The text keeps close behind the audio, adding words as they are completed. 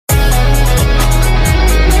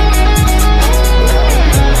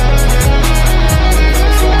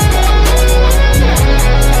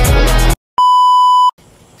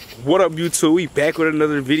What up, YouTube? We back with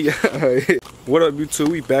another video. What up, YouTube?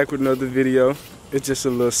 We back with another video. It's just a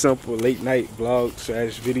little simple late night vlog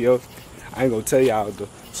 / video. I ain't gonna tell y'all the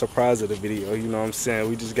surprise of the video. You know what I'm saying?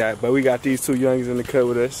 We got these two youngins in the cut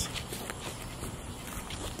with us.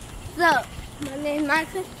 So, my name's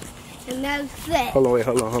Michael, and that's Fat. Hold on,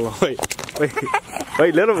 wait.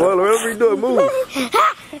 Wait, let him redo it. Move.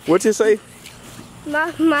 What you say? My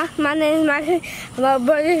name is Michael, and my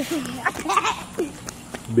brother.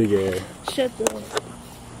 Big ass. Shut up.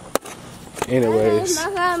 Anyways,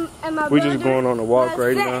 we just going on a walk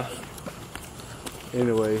right now.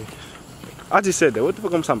 Anyway, I just said that. What the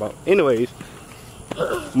fuck I'm talking about? Anyways,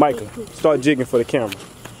 Michael, start jigging for the camera.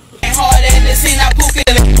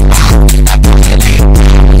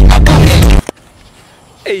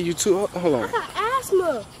 Hey, you two, hold on. I got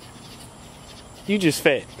asthma. You just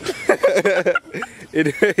fat.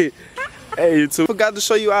 Hey, you two, forgot to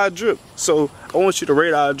show you our drip. So I want you to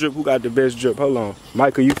rate our drip. Who got the best drip? Hold on,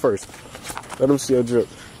 Michael, you first. Let them see your drip.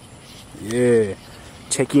 Yeah,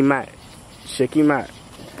 check him out. Check him out.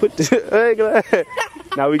 Put the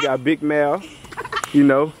now we got Big Mal. You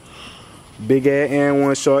know, big ass and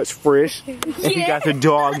one shorts, fresh, and he got the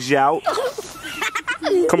dogs out.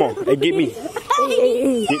 Come on, hey, get me. Get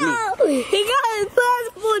me. He got his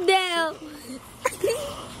passport down.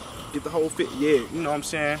 Get the whole fit, yeah, you know what I'm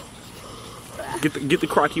saying? Get the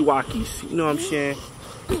crocky walkies, you know what I'm saying?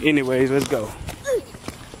 Anyways, let's go.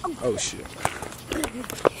 Oh shit.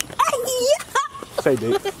 Say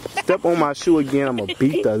Dick, step on my shoe again, I'm gonna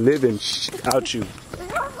beat the living out you.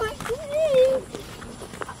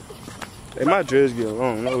 Hey, my dress get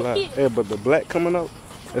long, no lie. Hey, but the black coming up,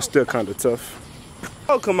 that's still kinda tough.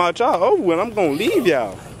 Oh, come out, y'all over with, I'm gonna leave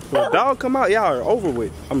y'all. When the dog come out, y'all are over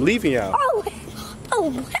with. I'm leaving y'all.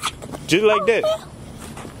 Oh. Just like that.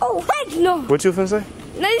 Oh, heck no. What you finna say?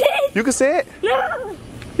 You can say it. No.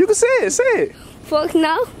 You can say it. Fuck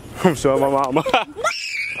no. I'm showing my mama.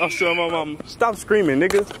 I'm showing my mama. Stop screaming,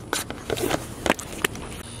 nigga.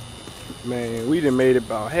 Man, we done made it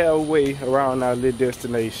about halfway around our little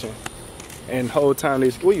destination. And the whole time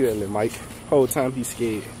where you at, little Mike? Whole time he's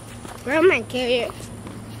scared. Where am I carrier?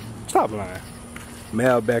 Stop lying.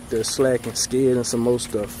 Mal back there slacking, scared, and some more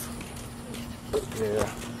stuff. Yeah.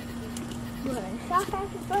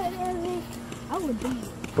 I would do it.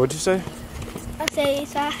 What'd you say? I say,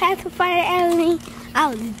 so I had to fight an alien, I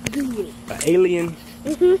would do it. An alien?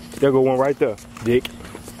 Mm-hmm. There go one right there, Dick. Who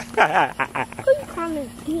you calling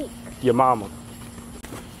Dick? Your mama.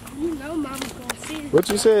 You know mama's gonna see it. What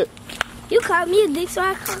you said? You called me a dick, so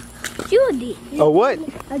I called you a dick. A what?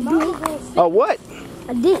 A dick. A what?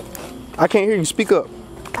 A dick. I can't hear you. Speak up.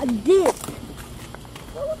 A dick.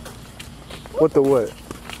 What the what?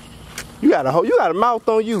 You got a mouth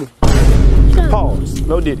on you. Pause.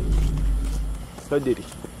 No diddy. No diddy.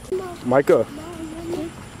 Micah,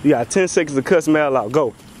 you got 10 seconds to cuss Mal out.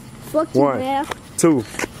 Go. Fuck you, 1, Mal. 2,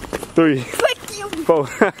 3, Fuck you. 4.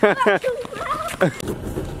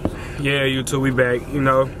 Yeah, you two, we back. You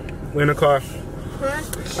know, we in the car. Huh?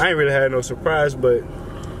 I ain't really had no surprise, but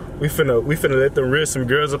we finna let them rear some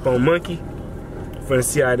girls up on Monkey. Finna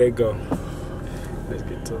see how they go. Let's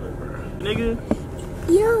get to it, bro. Nigga.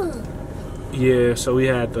 Yeah. Yeah, so we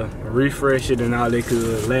had to refresh it and all that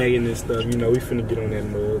good lagging and stuff. You know, we finna get on that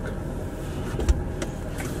mug.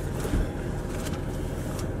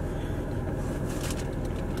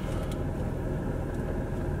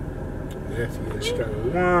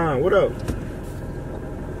 Wow, what up?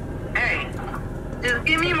 Hey, just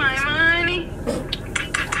give me my money.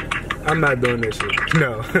 I'm not doing this shit.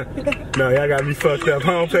 No. No, y'all got me fucked up.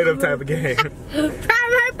 I don't play them type of game.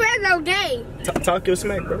 Primary play no game. Talk your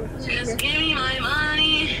smack, bro. Just give me my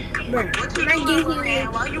money. Bro, What you I might give doing,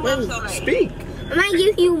 man? Why you up so late? Speak. I might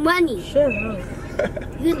give you money. Shut up.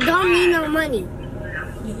 You don't need no money.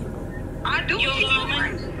 I do need my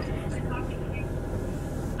money.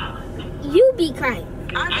 You be crying.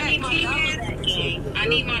 I need my dollar back. I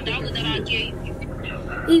need my dollar that I gave you.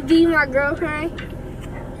 You be my girl crying.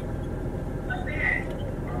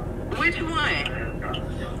 Which one?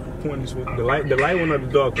 One is the light one or the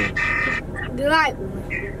dark one? The light one.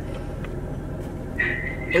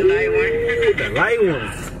 The light one. The light one.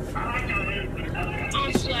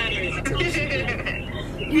 I'm flattered.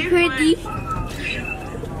 You pretty.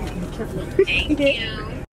 Thank you.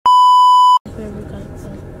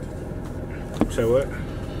 Say what?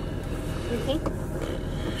 Okay.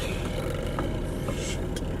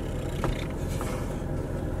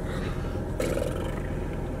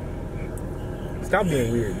 Stop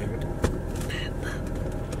being weird, nigga.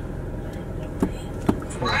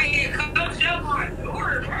 Why you come to my door,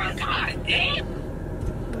 bro? God damn.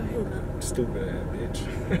 stupid ass bitch.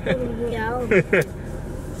 Yo.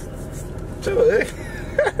 Chill, eh?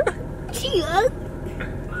 Chill.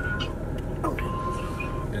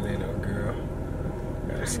 That ain't no girl.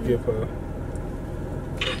 Gotta skip her.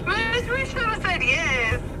 Bitch, we should have said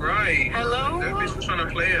yes. Right. Hello? That bitch was trying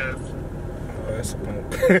to play us. Oh, that's a punk.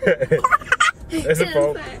 That's a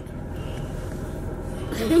punk.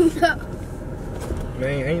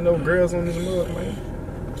 Man, ain't no girls on this mug, man.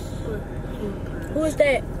 Who is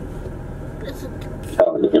that?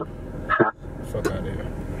 Fuck out there.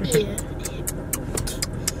 Yeah.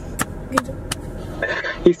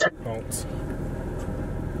 Punks.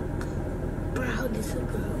 Bro, this is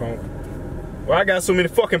good. Punk. Well, I got so many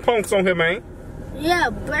fucking punks on here, man. Yeah,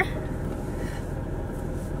 bro.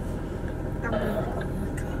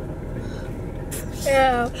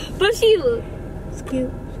 Yeah, but she look.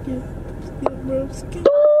 Skip, bro, skip.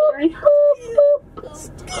 They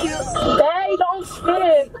don't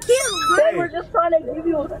skip. They were just trying to give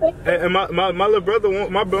you a thing. And my little brother,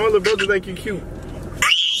 my little brother think you cute.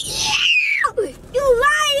 You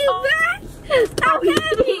lying, bro? Oh, he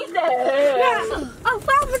sees that. Oh,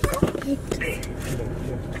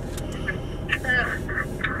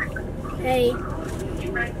 hey.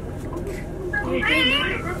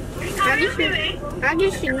 I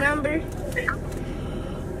get your number. No,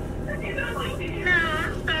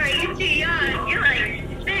 I'm sorry. You're too young. You're like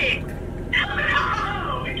 6.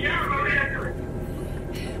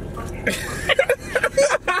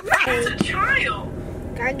 It's a child.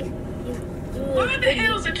 What the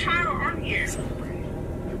hell is a child on here?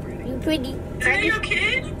 You pretty. Is that your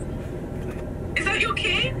kid? Is that your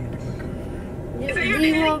kid?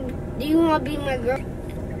 Do you want to be my girl?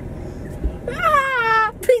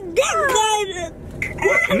 Ah,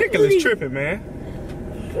 What? Nicholas tripping, man.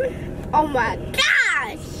 oh my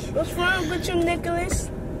gosh! What's wrong with you, Nicholas?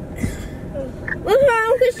 What's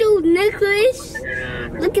wrong with you, Nicholas?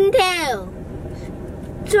 Look and tell.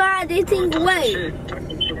 Try to think away.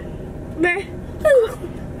 Bruh.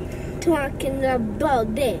 Talking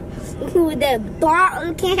about that. With that bar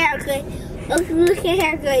looking haircut. Looking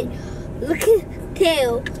haircut. Looking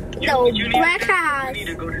tail. Those black eyes. You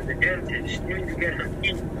need to go to the dentist. You need to get her.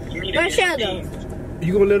 Bruh, shut up.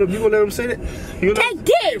 You gonna let him say that? You know? Take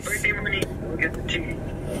this. Birthday money. Go get the tea.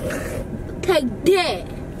 Take that.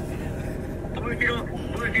 What if you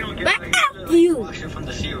don't get But it? F you. Wash it from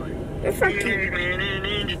the ceiling. Fuck you.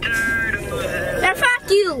 Fuck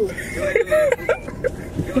you.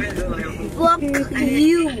 Fuck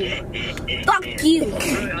you. Fuck you.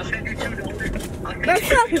 I'll send you $2. But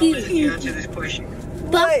fuck you. Answer this question.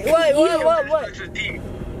 What? Starts with P.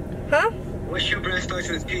 Huh? What shoe brand starts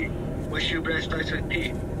with P? What shoe brand starts with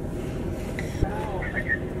P?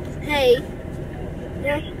 Hey.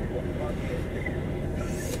 Yeah.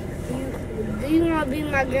 Do you want to be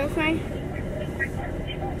my girlfriend?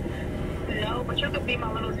 No, but you could be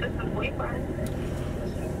my little sister's boyfriend.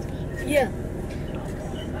 Yeah.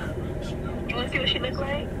 You want to see what she looks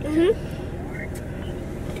like? Mhm.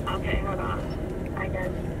 Okay, hold on. I got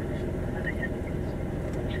it.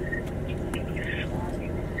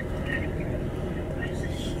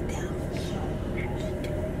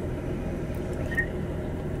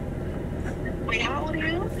 Wait, how old are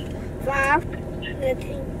you? 5.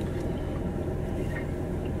 13.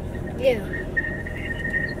 Yeah.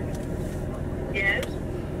 Yes.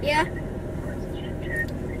 Yeah.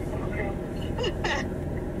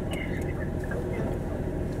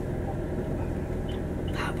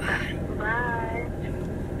 Bye.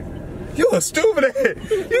 You a stupid ass.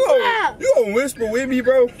 You gonna whisper with me,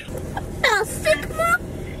 bro? The Sigma?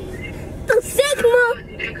 The Sigma?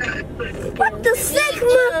 What the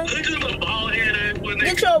Sigma?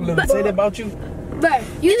 Get your Let me say that about you. Bruh,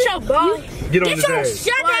 you get your ball. Get on Get his your ass.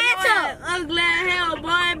 shut the ass up. Ugly as hell,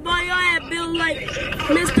 boy. Boy, your ass built like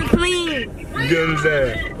Mr. Clean. Get on his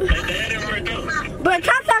ass. But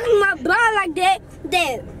stop talking my blood like that.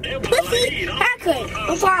 That pussy haircut.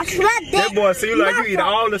 Before I slap that. That boy seem like you eat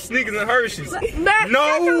all the Snickers and Hershey's.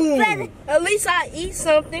 No. At least I eat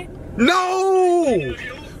something. No.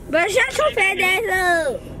 But shut your fat ass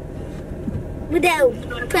up. With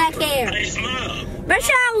that black hair. But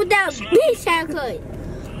shut up with that bitch haircut.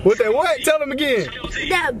 What that what? Tell him again.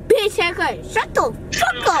 That bitch haircut. Shut the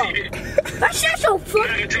fuck up. But shut your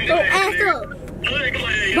ass up.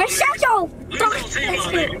 But shut your fuck ass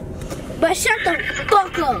up. But shut the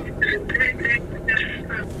fuck up.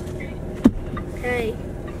 Hey.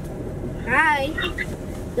 Hi.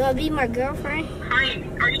 You wanna be my girlfriend? Hi,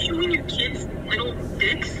 are you showing your kids little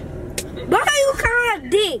dicks? Why are you calling a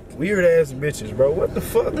dick? Weird ass bitches, bro. What the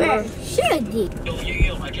fuck, Man, man? she a dick.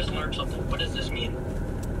 Yo, I just learned something. What does this mean?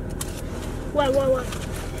 What?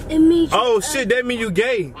 It means Oh shit, that mean you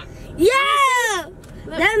gay. yeah!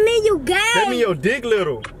 That mean you gay! That mean your dick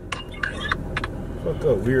little. Fuck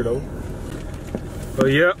up, weirdo. Oh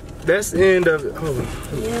yep, that's the end of it. Oh.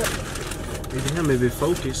 Yep. Damn, if it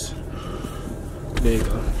focus. There you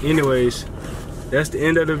go. Anyways, that's the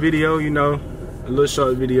end of the video, you know. A little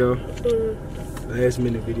short video. Last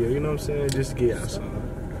minute video, you know what I'm saying? Just to get out something.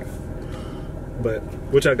 But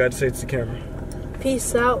what y'all got to say to the camera?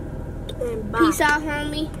 Peace out. And bye. Peace out,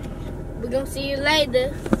 homie. We're gonna see you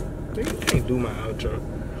later. You can't do my outro.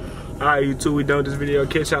 Alright, you two, we done with this video.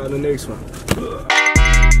 Catch y'all in the next one.